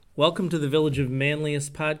Welcome to the Village of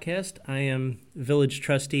Manlius podcast. I am Village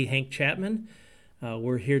Trustee Hank Chapman.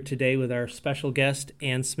 We're here today with our special guest,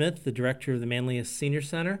 Ann Smith, the director of the Manlius Senior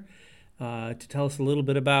Center, to tell us a little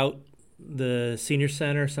bit about the Senior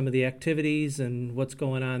Center, some of the activities, and what's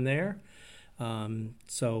going on there.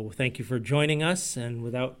 So thank you for joining us, and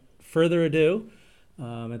without further ado,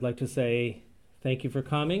 I'd like to say thank you for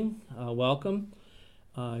coming. Welcome.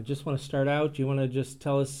 I just want to start out. Do you want to just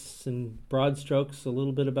tell us in broad strokes a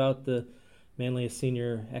little bit about the Manlius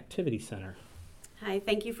Senior Activity Center? Hi,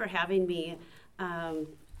 thank you for having me.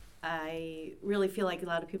 I really feel like a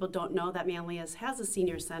lot of people don't know that Manlius has a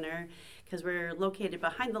senior center because we're located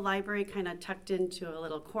behind the library, kind of tucked into a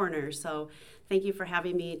little corner. So thank you for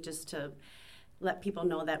having me, just to let people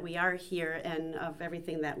know that we are here and of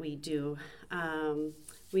everything that we do.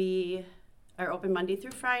 We are open Monday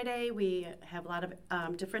through Friday. We have a lot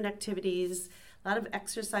of different activities, a lot of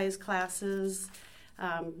exercise classes.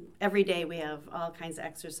 Every day we have all kinds of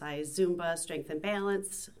exercise: Zumba, strength and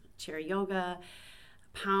balance, chair yoga,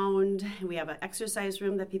 pound. We have an exercise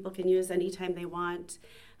room that people can use anytime they want.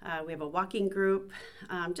 We have a walking group,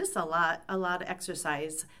 just a lot of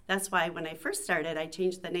exercise. That's why when I first started, I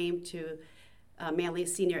changed the name to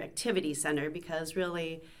Manlius Senior Activity Center, because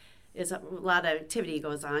really is a lot of activity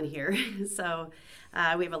goes on here. So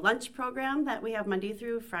we have a lunch program that we have Monday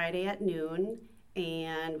through Friday at noon,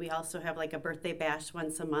 and we also have like a birthday bash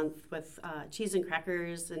once a month with cheese and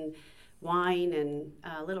crackers and wine and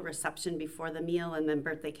a little reception before the meal, and then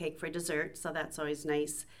birthday cake for dessert, so that's always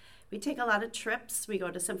nice. We take a lot of trips. We go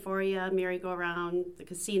to Symphoria, merry-go-round, the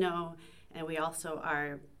casino, and we also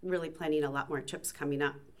are really planning a lot more trips coming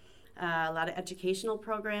up. A lot of educational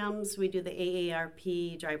programs. We do the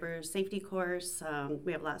AARP driver safety course.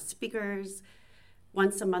 We have a lot of speakers.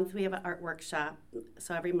 Once a month we have an art workshop,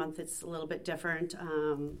 so every month it's a little bit different.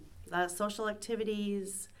 A lot of social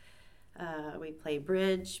activities. We play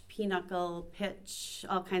bridge, pinochle, pitch,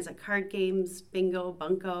 all kinds of card games, bingo,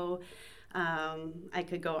 bunco. I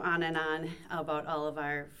could go on and on about all of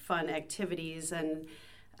our fun activities, and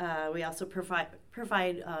we also provide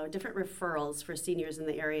different referrals for seniors in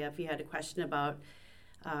the area. If you had a question about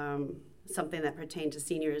something that pertained to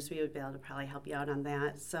seniors, we would be able to probably help you out on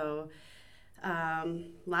that. So a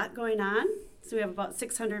lot going on. So we have about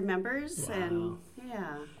 600 members. Wow. And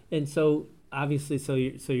yeah. And so obviously, so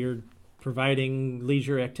you're providing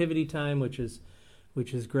leisure activity time, which is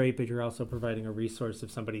great, but you're also providing a resource.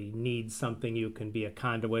 If somebody needs something, you can be a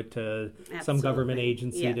conduit to some government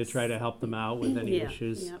agency to try to help them out with any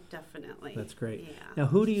issues. Yep, definitely. That's great. Yeah. Now,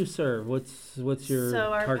 who do you serve? What's your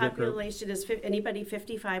So our target population is anybody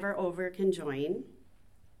 55 or over can join.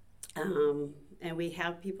 And we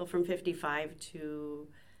have people from 55 to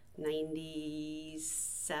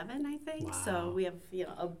 97, I think. Wow. So we have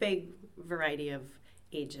a big variety of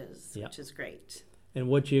ages, Yep. which is great. And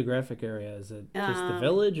what geographic area? Is it just the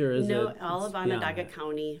village, or is it? No, all of beyond Onondaga that?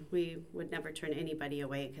 County. We would never turn anybody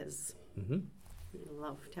away because Mm-hmm. we'd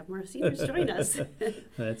love to have more seniors join us.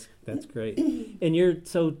 That's great. And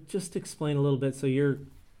so just explain a little bit. So you're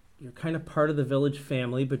kind of part of the village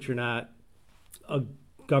family, but you're not a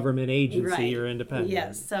government agency. Right. You're independent.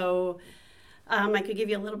 Yes. So I could give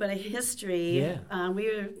you a little bit of history. Yeah.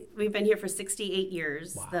 We've been here for 68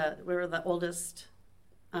 years. Wow. We're the oldest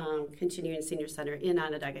continuing senior center in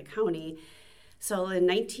Onondaga County. So in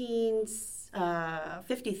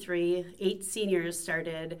 1953, 8 seniors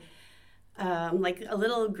started like a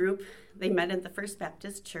little group. They met at the First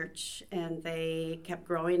Baptist Church, and they kept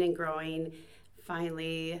growing and growing.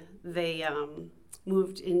 Finally, they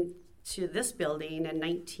moved into this building in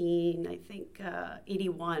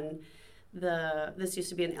 81. This used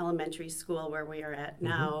to be an elementary school where we are at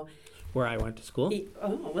now. Where I went to school.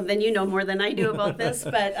 Oh, well, then you know more than I do about this.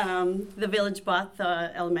 But the village bought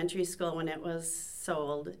the elementary school when it was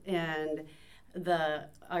sold, and the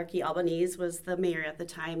Archie Albanese was the mayor at the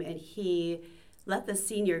time, and he let the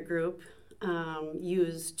senior group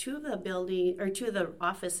use 2 of the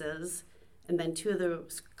offices, and then 2 of the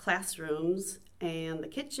classrooms, and the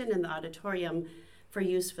kitchen and the auditorium for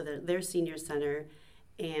use for their senior center.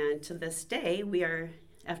 And to this day, we are,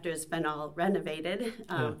 after it's been all renovated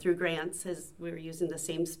through grants, as we were using the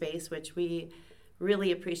same space, which we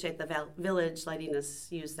really appreciate the village letting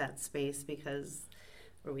us use that space, because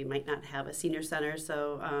where we might not have a senior center.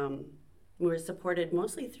 So we were supported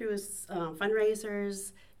mostly through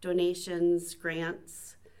fundraisers, donations,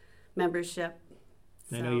 grants, membership.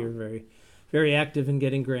 I know you're very, very active in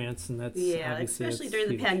getting grants, and that's especially during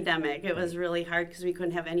the pandemic. It was really hard because we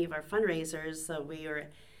couldn't have any of our fundraisers. So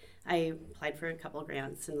I applied for a couple of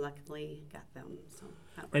grants and luckily got them. So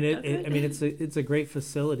and it's a great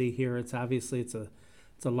facility here. It's obviously it's a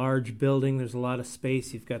it's a large building. There's a lot of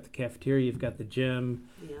space. You've got the cafeteria. You've got the gym.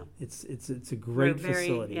 Yeah. It's a great We're very,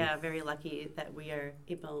 facility. Yeah, very lucky that we are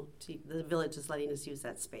able to. The village is letting us use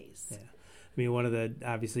that space. Yeah. I mean, one of the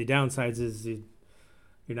obviously downsides is you're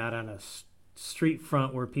not on a street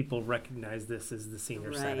front where people recognize this as the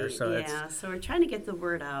senior center. So so we're trying to get the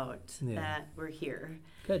word out that we're here.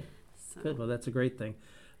 Good. So. Good. Well, that's a great thing.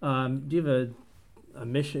 Do you have a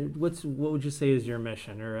mission? What would you say is your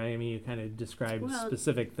mission? Or I mean, you kind of described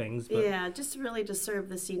specific things. But. Yeah, just really to serve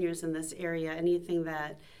the seniors in this area. Anything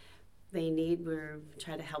that they need, we're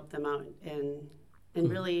trying to help them out and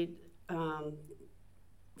really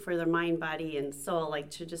for their mind, body, and soul, like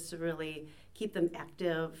to really keep them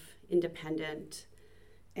active, independent,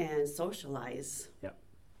 and socialize. Yep.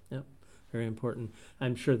 Very important.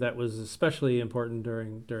 I'm sure that was especially important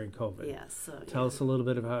during COVID. Yes. Tell us a little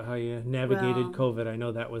bit about how you navigated COVID. I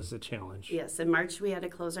know that was a challenge. Yes. In March, we had to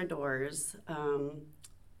close our doors of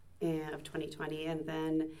 2020, and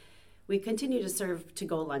then we continued to serve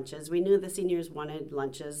to-go lunches. We knew the seniors wanted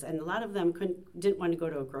lunches, and a lot of them didn't want to go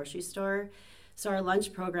to a grocery store. So our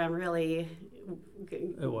lunch program really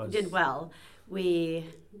did well. We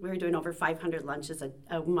were doing over 500 lunches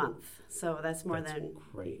a month, so that's than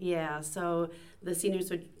great. Yeah. So the seniors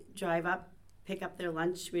would drive up, pick up their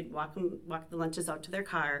lunch. We'd walk the lunches out to their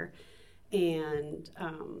car, and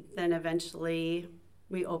then eventually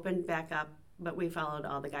we opened back up. But we followed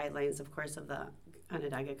all the guidelines, of course, of the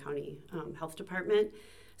Onondaga County Health Department.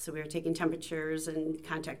 So we were taking temperatures and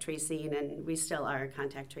contact tracing, and we still are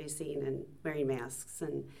contact tracing and wearing masks.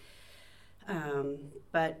 And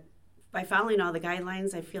but by following all the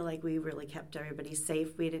guidelines, I feel like we really kept everybody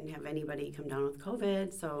safe. We didn't have anybody come down with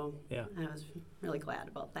COVID, so I was really glad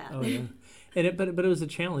about that. Oh, yeah. But it was a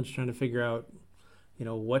challenge trying to figure out,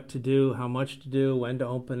 what to do, how much to do, when to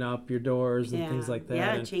open up your doors and things like that.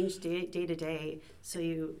 Yeah, it changed day to day. So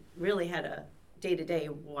you really had a day-to-day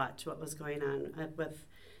watch what was going on with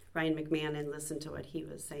Ryan McMahon and listen to what he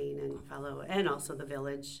was saying and follow, and also the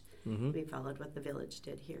village. Mm-hmm. We followed what the village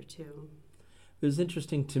did here too. It was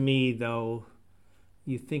interesting to me, though.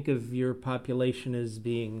 You think of your population as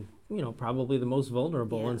being, probably the most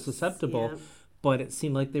vulnerable and susceptible, but it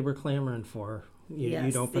seemed like they were clamoring for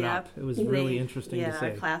you'd open up. It was really interesting to see.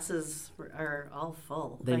 Our classes are all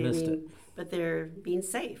full. They missed it. But they're being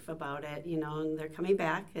safe about it, and they're coming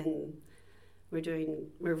back, and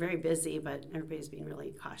we're very busy, but everybody's being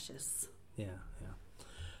really cautious. Yeah.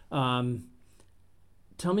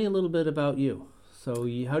 Tell me a little bit about you. So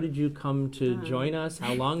how did you come to join us?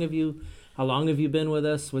 How long have you been with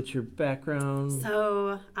us? What's your background?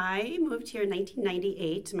 So I moved here in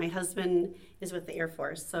 1998. My husband is with the Air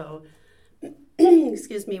Force. So,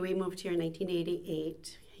 excuse me, we moved here in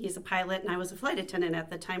 1988. He's a pilot, and I was a flight attendant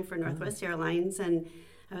at the time for Northwest Airlines, and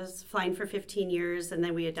I was flying for 15 years, and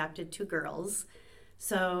then we adopted 2 girls.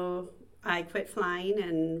 So I quit flying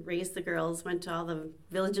and raised the girls, went to all the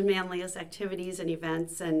Village of Manlius activities and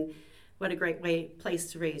events, and what a great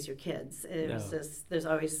place to raise your kids. It was just, there's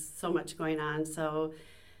always so much going on. So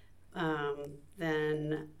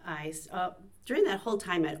then during that whole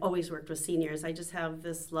time, I'd always worked with seniors. I just have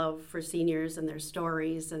this love for seniors and their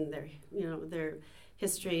stories and their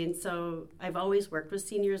history. And so I've always worked with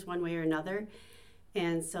seniors one way or another.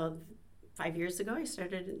 And so 5 years ago, I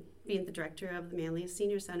started being the director of the Manlius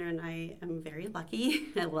Senior Center, and I am very lucky.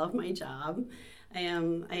 I love my job.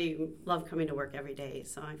 I love coming to work every day,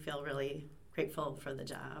 so I feel really grateful for the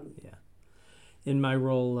job. Yeah. In my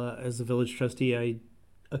role as a village trustee, I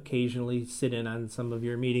occasionally sit in on some of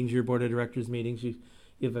your meetings, your board of directors meetings. You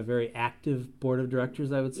have a very active board of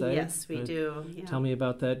directors, I would say. Yes, we do. Yeah. Tell me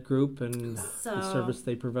about that group and the service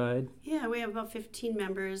they provide. Yeah, we have about 15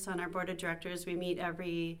 members on our board of directors. We meet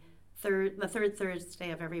the third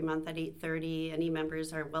Thursday of every month at 8:30. Any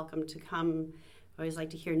members are welcome to come. I always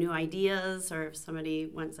like to hear new ideas, or if somebody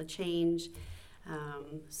wants a change.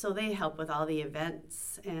 So they help with all the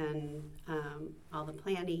events and all the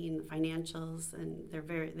planning, the financials, and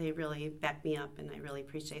they really back me up, and I really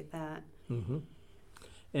appreciate that. Mm-hmm.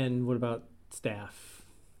 And what about staff?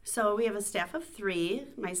 So we have a staff of 3,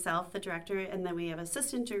 myself, the director, and then we have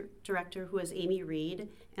assistant director who is Amy Reed,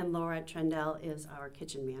 and Laura Trendell is our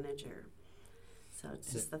kitchen manager. So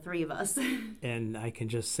it's just the 3 of us. And I can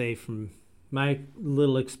just say from my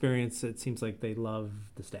little experience, it seems like they love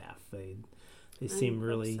the staff. They seem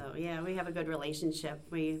really... So yeah, we have a good relationship.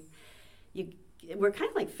 We're kind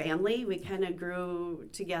of like family. We kind of grew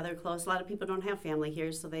together close. A lot of people don't have family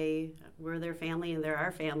here, so we're their family and they're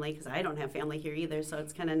our family, because I don't have family here either, so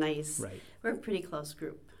it's kind of nice. Right. We're a pretty close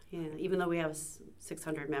group. Yeah, even though we have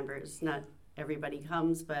 600 members, not everybody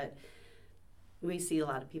comes, but we see a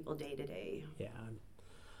lot of people day to day. Yeah.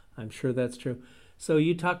 I'm sure that's true. So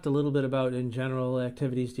you talked a little bit about in general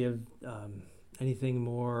activities. Do you have anything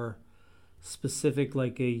more specific,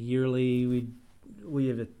 like a yearly? We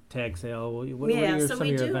have a tag sale. What are So some of we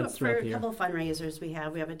your do events for throughout a the year? couple of fundraisers. We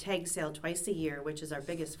have a tag sale twice a year, which is our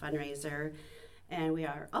biggest fundraiser, and we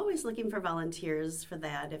are always looking for volunteers for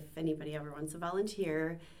that. If anybody ever wants to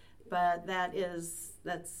volunteer, but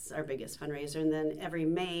that's our biggest fundraiser. And then every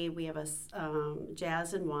May we have a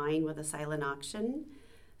jazz and wine with a silent auction.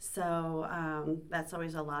 So that's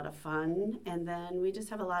always a lot of fun. And then we just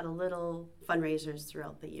have a lot of little fundraisers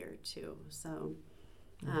throughout the year too. So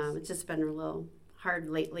it's just been a little hard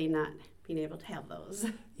lately not being able to have those.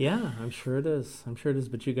 Yeah, I'm sure it is.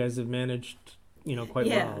 But you guys have managed, quite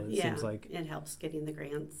well. It seems like it helps getting the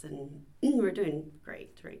grants, and we're doing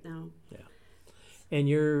great right now. Yeah, and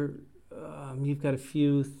you've got a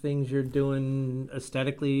few things you're doing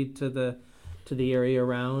aesthetically to the area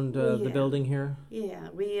around the building here. Yeah,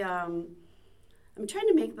 I'm trying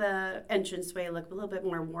to make the entranceway look a little bit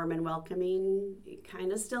more warm and welcoming. It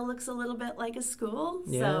kind of still looks a little bit like a school.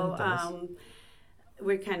 Yeah, so it does.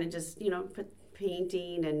 We're kind of just,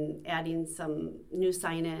 painting and adding some new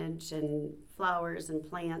signage and flowers and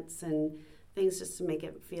plants and things just to make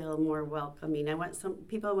it feel more welcoming. I want some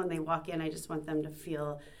people, when they walk in, I just want them to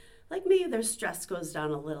feel like maybe their stress goes down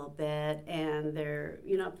a little bit, and they're,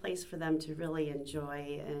 a place for them to really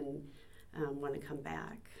enjoy and want to come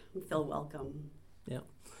back and feel welcome. Yeah.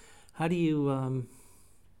 How do you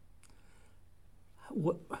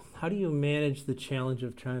how do you manage the challenge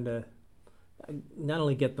of trying to not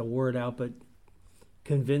only get the word out, but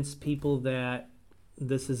convince people that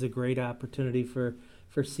this is a great opportunity for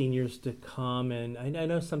seniors to come? And I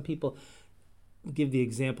know some people give the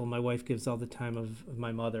example my wife gives all the time of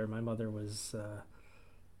my mother. My mother was in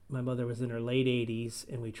her late 80s,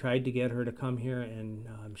 and we tried to get her to come here,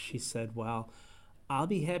 and she said, "Well, I'll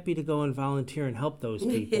be happy to go and volunteer and help those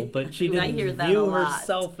people," but she didn't view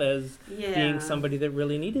herself as being somebody that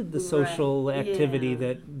really needed the social activity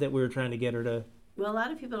that we were trying to get her to. Well, a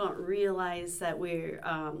lot of people don't realize that you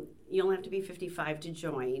only have to be 55 to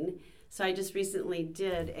join. So I just recently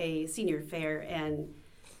did a senior fair, and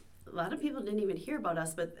a lot of people didn't even hear about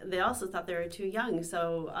us, but they also thought they were too young.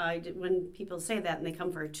 So when people say that and they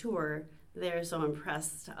come for a tour, they're so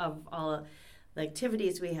impressed of all the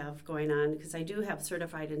activities we have going on, because I do have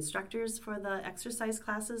certified instructors for the exercise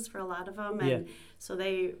classes for a lot of them, and so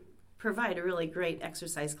they provide a really great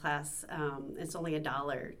exercise class. It's only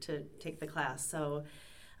 $1 to take the class, so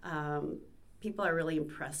people are really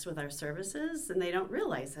impressed with our services, and they don't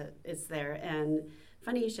realize that it's there. And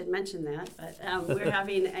funny you should mention that, but we're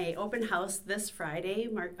having an open house this Friday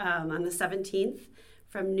on the 17th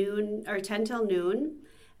from 10 till noon.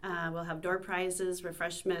 We'll have door prizes,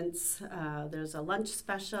 refreshments. There's a lunch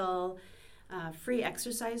special, free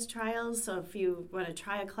exercise trials. So if you want to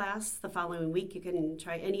try a class the following week, you can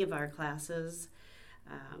try any of our classes.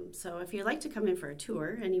 So if you'd like to come in for a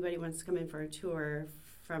tour, anybody wants to come in for a tour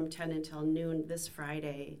from 10 until noon this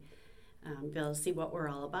Friday, be able to see what we're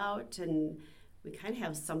all about. And we kind of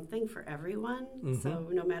have something for everyone. Mm-hmm. So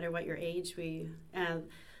no matter what your age,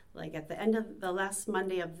 like at the end of the last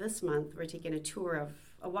Monday of this month, we're taking a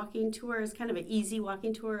walking tour. It's kind of an easy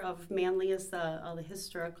walking tour of Manlius, all the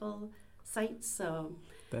historical sites. So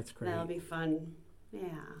that's great. That'll be fun.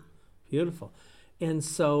 Yeah. Beautiful. And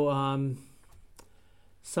so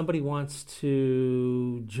somebody wants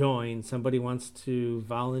to join, somebody wants to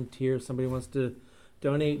volunteer, somebody wants to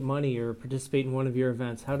donate money or participate in one of your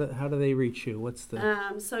events. How do they reach you? What's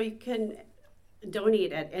the So you can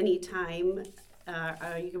donate at any time.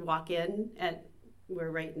 You can walk in we're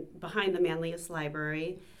right behind the Manlius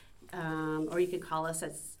Library, or you can call us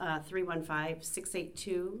at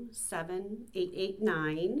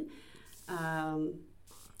 315-682-7889.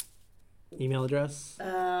 Email address?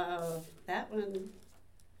 That one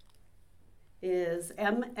is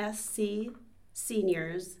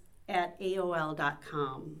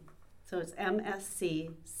mscseniors@aol.com. So it's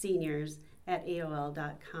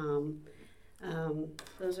mscseniors@aol.com.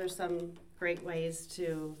 Those are some great ways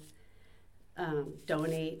to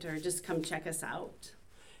donate or just come check us out.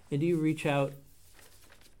 And do you reach out?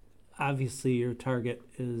 Obviously, your target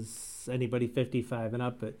is anybody 55 and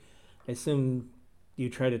up, but I assume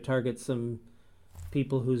you try to target some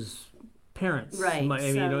people whose parents right. might,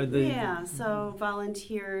 so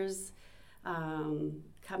volunteers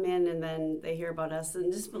come in, and then they hear about us,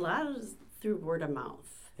 and just a lot of it's through word of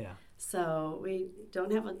mouth. Yeah. So we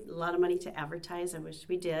don't have a lot of money to advertise. I wish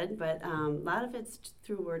we did, but a lot of it's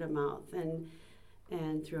through word of mouth and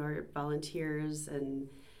through our volunteers, and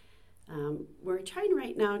We're trying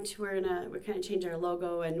right now to we're kind of change our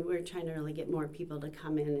logo, and we're trying to really get more people to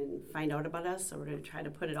come in and find out about us. So we're going to try to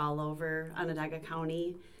put it all over Onondaga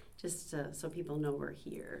County, just so people know we're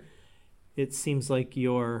here. It seems like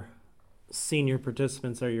your senior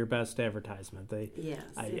participants are your best advertisement. Yes,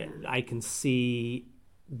 I can see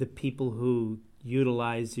the people who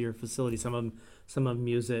utilize your facility. Some of them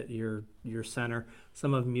use it your center.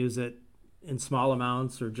 Some of them use it in small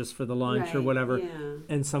amounts or just for the lunch or whatever. Yeah.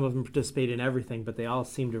 And some of them participate in everything, but they all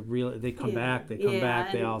seem to they come back.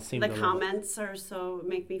 They all seem to the comments are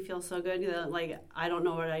make me feel so good. Like, I don't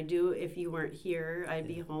know what I'd do if you weren't here. I'd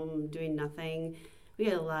be home doing nothing. We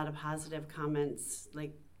had a lot of positive comments.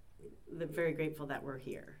 Like, they're very grateful that we're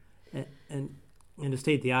here. And to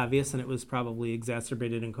state the obvious, and it was probably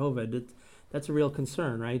exacerbated in COVID, that's a real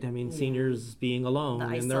concern, right? I mean, seniors being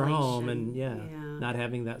alone in their home and not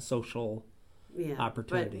having that social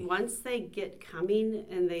opportunity. But once they get coming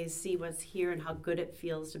and they see what's here and how good it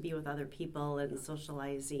feels to be with other people and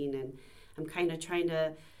socializing, and I'm kind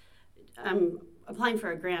of I'm applying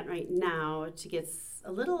for a grant right now to get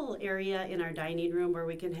a little area in our dining room where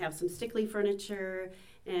we can have some stickly furniture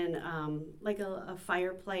and like a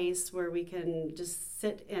fireplace where we can just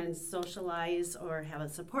sit and socialize, or have a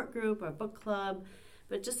support group or a book club,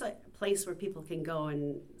 but just a place where people can go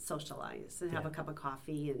and socialize and have a cup of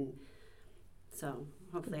coffee. And so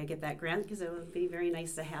hopefully I get that grant, because it would be very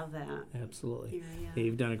nice to have that. Absolutely. Yeah,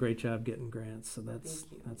 you've done a great job getting grants, so that's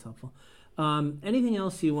helpful. Anything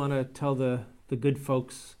else you want to tell the good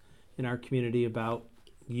folks in our community about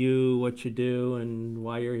you, what you do, and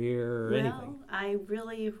why you're here, or anything? I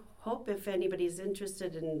really hope if anybody's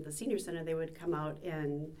interested in the Senior Center, they would come out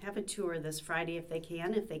and have a tour this Friday if they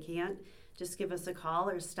can. If they can't, just give us a call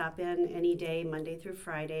or stop in any day, Monday through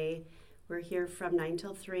Friday. We're here from 9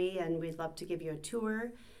 till 3, and we'd love to give you a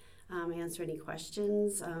tour, answer any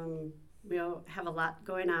questions. We have a lot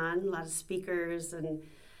going on, a lot of speakers, and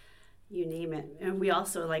you name it. And we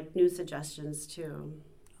also like new suggestions, too.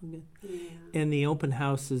 Okay. Yeah. And the open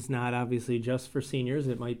house is not obviously just for seniors.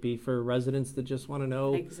 It might be for residents that just want to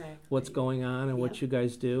know what's going on and what you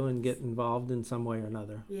guys do and get involved in some way or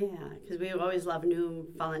another. Yeah, because we always love new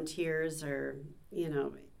volunteers, or,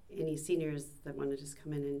 any seniors that want to just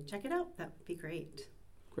come in and check it out. That would be great.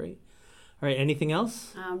 Great. All right, anything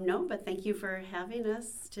else? No, but thank you for having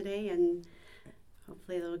us today, and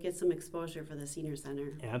hopefully they'll get some exposure for the Senior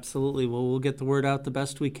Center. Absolutely. Well, we'll get the word out the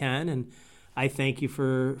best we can, and I thank you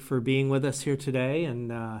for being with us here today.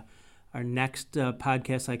 And our next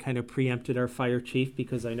podcast, I kind of preempted our fire chief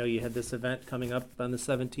because I know you had this event coming up on the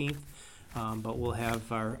 17th, but we'll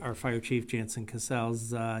have our fire chief, Jansen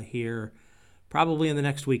Casals, here probably in the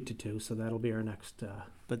next week to two, so that'll be our next.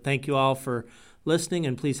 But thank you all for listening,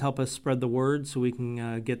 and please help us spread the word so we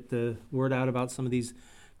can get the word out about some of these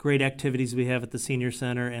great activities we have at the Senior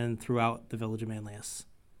Center and throughout the Village of Manlius.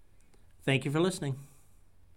 Thank you for listening.